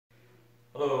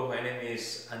Hello, my name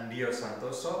is Andios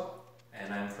Santoso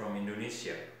and I'm from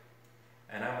Indonesia.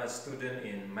 And I'm a student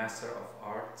in Master of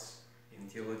Arts in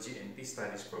Theology and Peace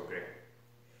Studies program.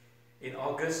 In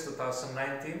August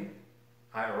 2019,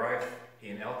 I arrived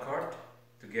in Elkhart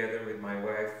together with my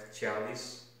wife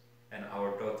Cialis and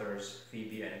our daughters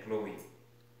Phoebe and Chloe.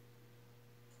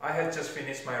 I had just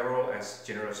finished my role as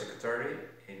General Secretary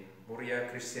in Muria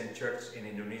Christian Church in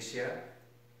Indonesia,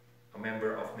 a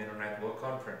member of Mennonite World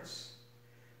Conference.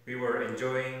 We were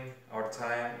enjoying our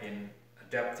time in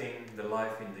adapting the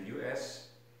life in the US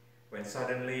when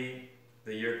suddenly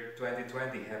the year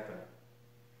 2020 happened.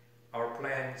 Our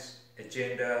plans,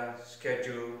 agenda,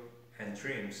 schedule, and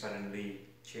dreams suddenly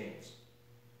changed.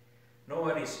 No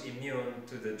one is immune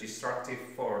to the destructive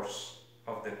force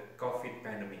of the COVID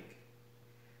pandemic.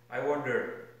 I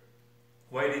wondered,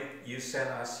 why did you send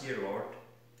us here, Lord?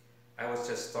 I was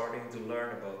just starting to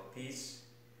learn about peace,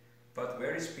 but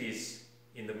where is peace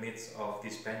in the midst of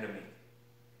this pandemic?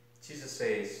 Jesus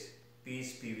says,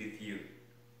 peace be with you.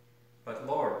 But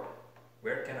Lord,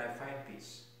 where can I find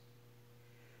peace?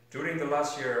 During the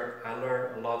last year, I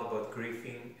learned a lot about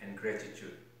grieving and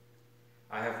gratitude.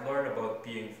 I have learned about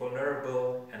being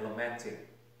vulnerable and lamenting.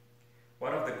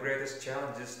 One of the greatest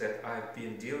challenges that I've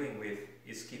been dealing with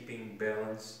is keeping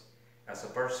balance as a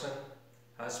person,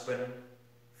 husband,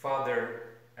 father,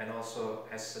 and also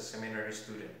as a seminary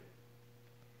student.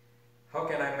 How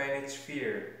can I manage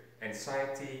fear,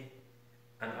 anxiety,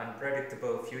 an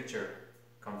unpredictable future,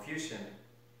 confusion,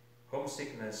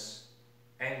 homesickness,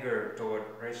 anger toward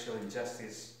racial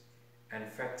injustice,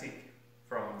 and fatigue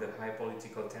from the high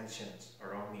political tensions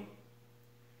around me?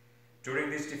 During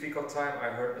this difficult time, I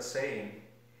heard a saying,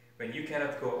 when you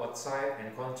cannot go outside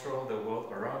and control the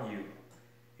world around you,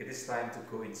 it is time to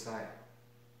go inside.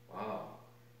 Wow,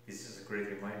 this is a great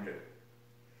reminder.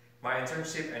 My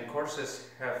internship and courses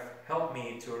have helped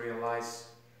me to realize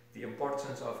the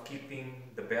importance of keeping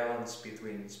the balance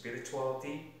between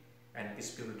spirituality and peace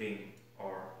building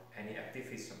or any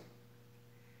activism.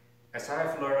 As I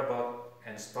have learned about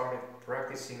and started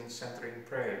practicing centering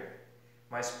prayer,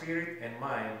 my spirit and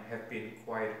mind have been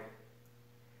quieted.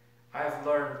 I have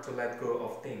learned to let go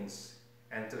of things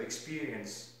and to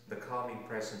experience the calming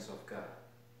presence of God.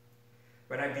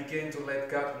 When I began to let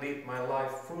God lead my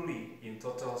life fully in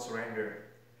total surrender,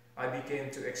 I began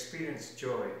to experience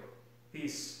joy,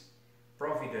 peace,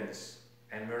 providence,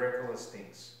 and miraculous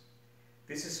things.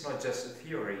 This is not just a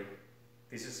theory,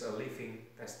 this is a living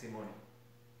testimony.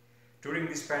 During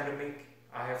this pandemic,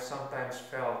 I have sometimes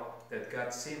felt that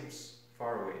God seems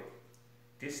far away,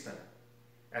 distant,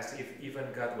 as if even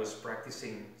God was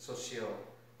practicing social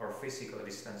or physical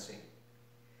distancing.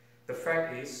 The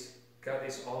fact is, God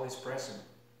is always present.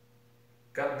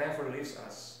 God never leaves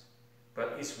us,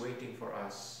 but is waiting for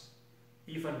us.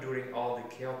 Even during all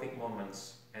the chaotic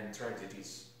moments and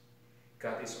tragedies,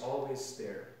 God is always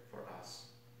there for us.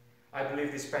 I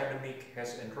believe this pandemic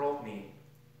has enrolled me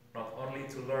not only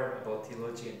to learn about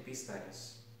theology and peace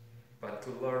studies, but to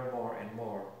learn more and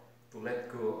more to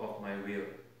let go of my will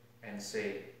and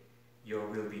say, your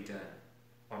will be done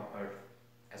on earth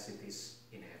as it is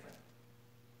in heaven.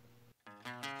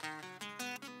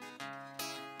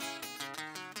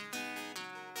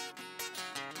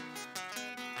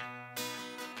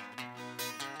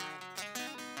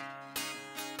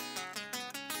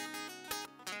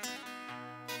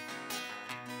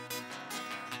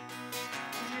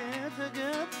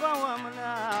 የተገባው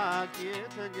አምላክ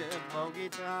የተገባው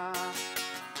ጌታ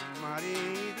ማሪ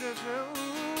ድረሰው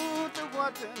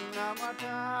ጥዋትና ማታ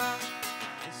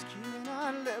እስኪ ምን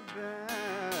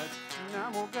አለበት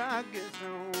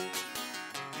እናሞጋገሰው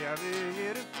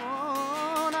እግዚአብሔር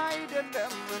እኮን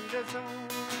አይደለም እንደ ሰው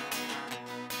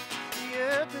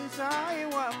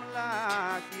የትንሣኤው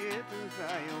አምላክ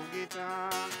የትንሣኤው ጌታ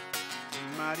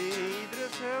ማሪ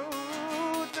ድረሰው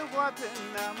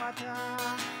ጥዋትና ማታ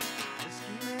እስኪ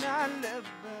ምን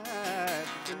አለበት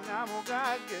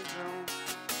እናሞጋገሰው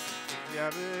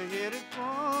እግዚአብሔር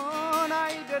እኮን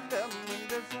አይደለም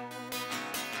እንደ ሰው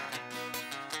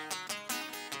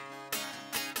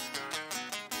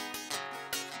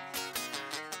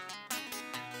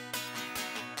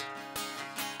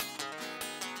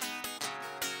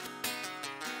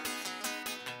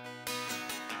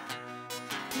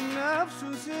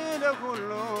ነፍሱን ስለ ሁሉ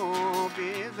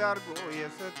ቤዛ አርጎ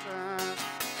የሰጠ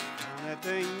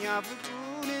እውነተኛ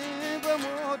ፍቅሩን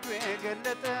በሞቱ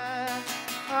የገለጠ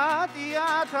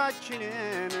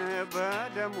ኃጢአታችንን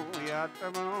በደሙ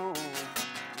ያጠበው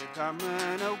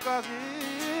የታመነው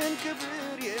ካህን ክብር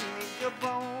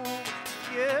የሚገባው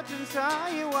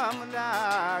የትንሣኤው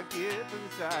አምላክ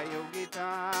የትንሣኤው ጌታ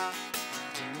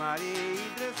ዝማሬ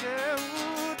ይድረሰው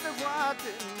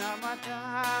ማታ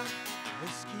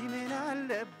እስኪ ምን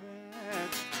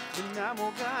አለበት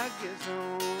ብናሞጋግሰው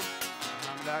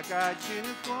አምላካችን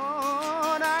እኮ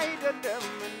አይደለም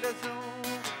እንደሰው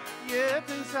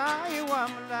የትንሣኤው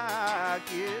አምላክ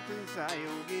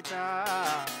የትንሣኤው ጌታ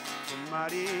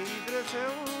ዝማሬ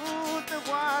ይድረሰው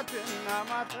ጥዋትና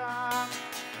ማታ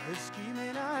እስኪ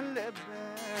ምን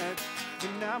አለበት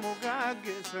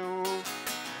ብናሞጋግሰው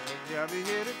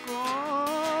እግዚአብሔር እኮ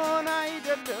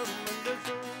አይደለም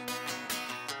እንደሰው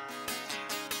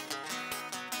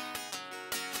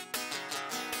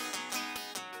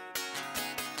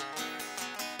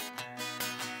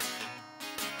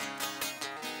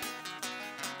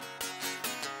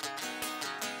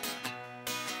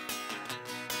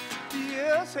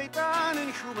የሰይጣንን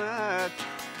ሹመት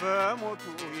በሞቱ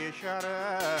የሻረ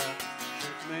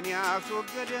ሸክምን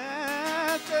ያስወገደ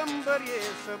ቀንበር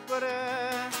የሰበረ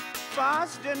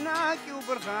በአስደናቂው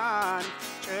ብርሃን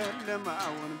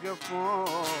ጨለማውን ገፎ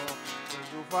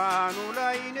በዙፋኑ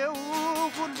ላይ ነው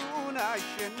ሁሉን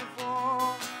አሸንፎ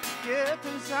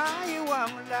የትንሣኤው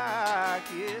አምላክ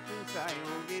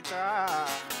የትንሣኤው ጌታ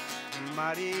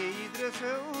ዝማሬ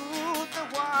ይድረሰው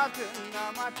ጥዋትና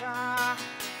ማታ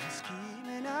እስኪ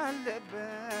ምን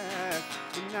አለበት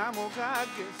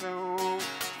ብናሞጋግሰው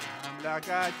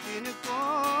አምላካችን እኮ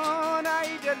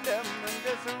አይደለም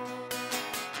እንደሰው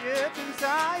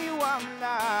የትንሣኤው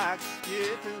አምላክ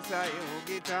የትንሣኤው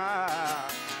ጌታ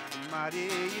ዝማሬ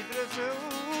ይድረሰው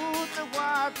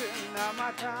ጥዋትና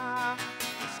ማታ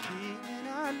እስኪ ምን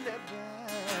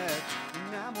አለበት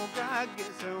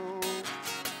ብናሞጋግሰው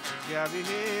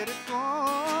እግዚአብሔር እኮ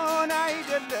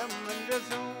አይደለም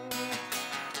እንደሰው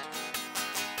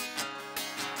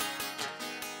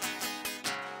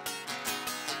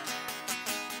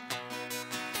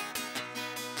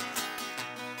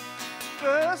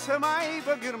በሰማይ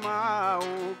በግርማው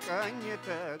ቀኝ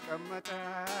የተቀመጠ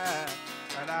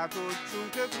ጠላቶቹን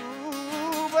ከእግሩ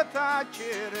በታች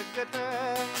ረገጠ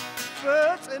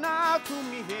በጽናቱ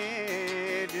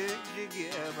ሚሄድ እጅግ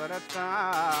የበረታ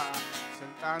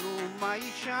ስልጣኑ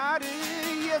ማይሻር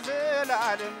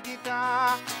የዘላለም ጌታ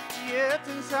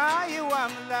የትንሣኤው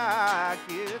አምላክ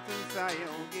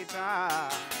የትንሣኤው ጌታ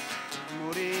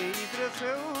መዝሙሬ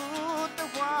ይድረሰው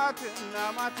ጥዋትና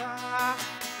ማታ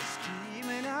እስኪ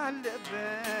ምን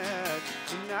አለበት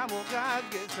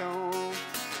ብናሞጋግሰው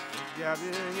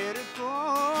እግዚአብሔር እኮ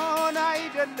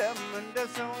አይደለም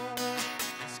እንደሰው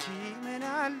እስኪ ምን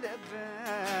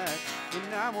አለበት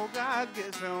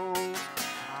ብናሞጋግሰው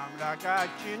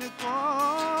አምላካችን እኮ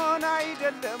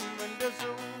አይደለም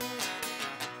እንደሰው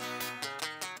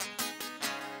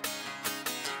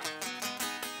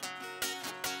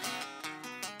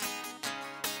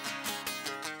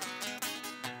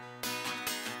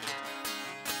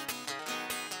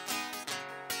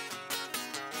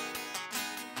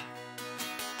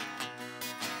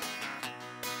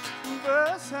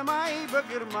በሰማይ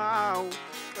በግርማው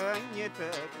ቀኝ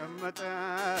የተቀመጠ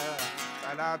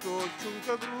ጠላቶቹን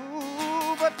ከእግሩ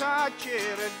በታች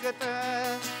ረገጠ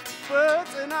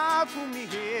በጽናቱ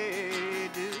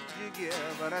ሚሄድ እጅግ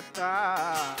የበረታ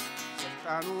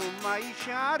ስልጣኑ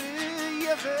ማይሻር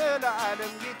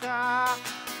የዘላለም ጌታ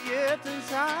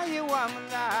የትንሣኤው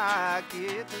አምላክ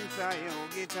የትንሣኤው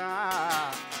ጌታ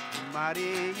ዝማሬ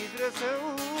ይድረሰው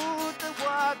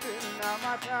ጥዋትና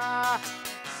ማታ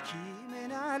እስኪ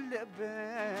ምን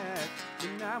አለበት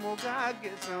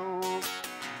ብናሞጋግሰው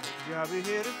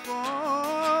እግዚአብሔር እኮ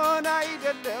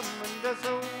አይደለም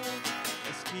እንደሰው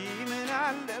እስኪ ምን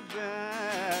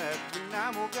አለበት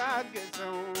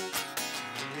ብናሞጋግሰው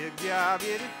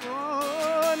እግዚአብሔር እኮ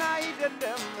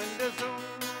አይደለም እንደሰው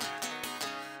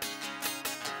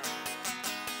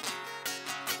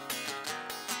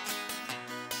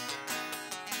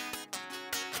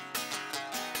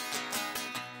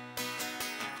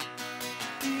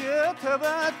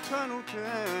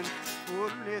የተበተኑትን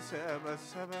ሁሉ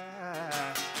የሰበሰበ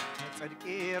ጽድቅ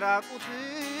የራቁትን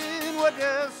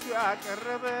ወደሱ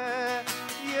ያቀረበ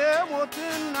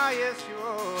የሞትና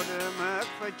የሲኦል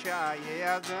መክፈቻ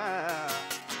የያዘ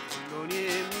ሁሉን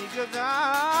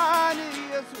የሚገዛን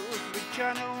ኢየሱስ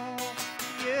ብቻ ነው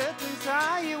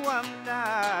የትንሣኤው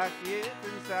አምላክ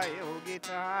የትንሣኤው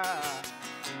ጌታ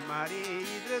ዝማሬ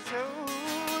ይድረሰው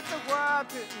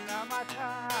ጥዋትና ማታ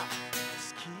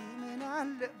እስኪ ምን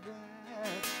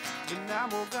አለበት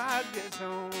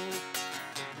ብናሞጋግሰው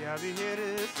እግዚአብሔር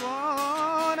እኮ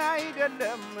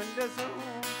አይደለም እንደሰው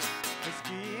እስኪ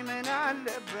ምን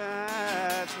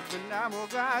አለበት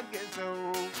ብናሞጋግሰው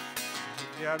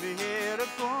እግዚአብሔር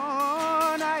እኮ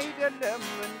አይደለም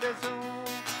እንደሰው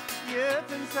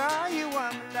የትንሣኤው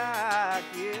አምላክ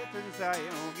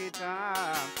የትንሣኤው ጌታ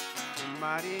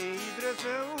ዝማሬ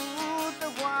ይድረሰው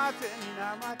ጥዋትና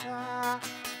ማታ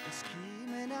እስኪ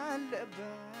ምን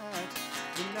አለበት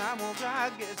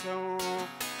ብናሞጋገሰው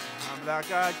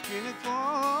አምላካችን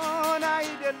እኮን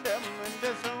አይደለም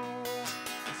እንደሰው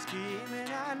እስኪ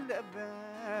ምን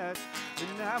አለበት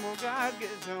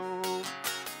ብናሞጋገሰው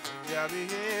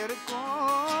እግዚአብሔር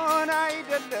እኮን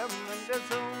አይደለም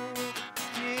እንደሰው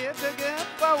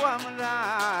የተገባው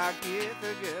አምላክ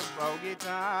የተገባው ጌታ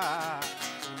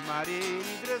ዝማሬ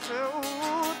ይድረሰው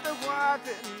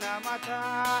ጥዋትና ማታ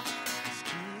እስኪ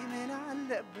ምን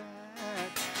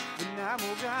አለበት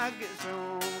ብናሞጋገሰው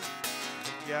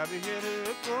እግዚአብሔር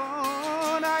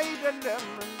እኮን አይደለም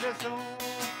እንደሰው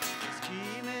እስኪ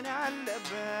ምን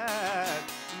አለበት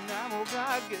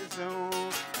ብናሞጋገሰው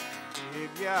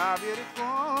እግዚአብሔር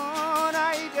እኮን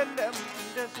አይደለም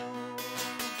እንደሰው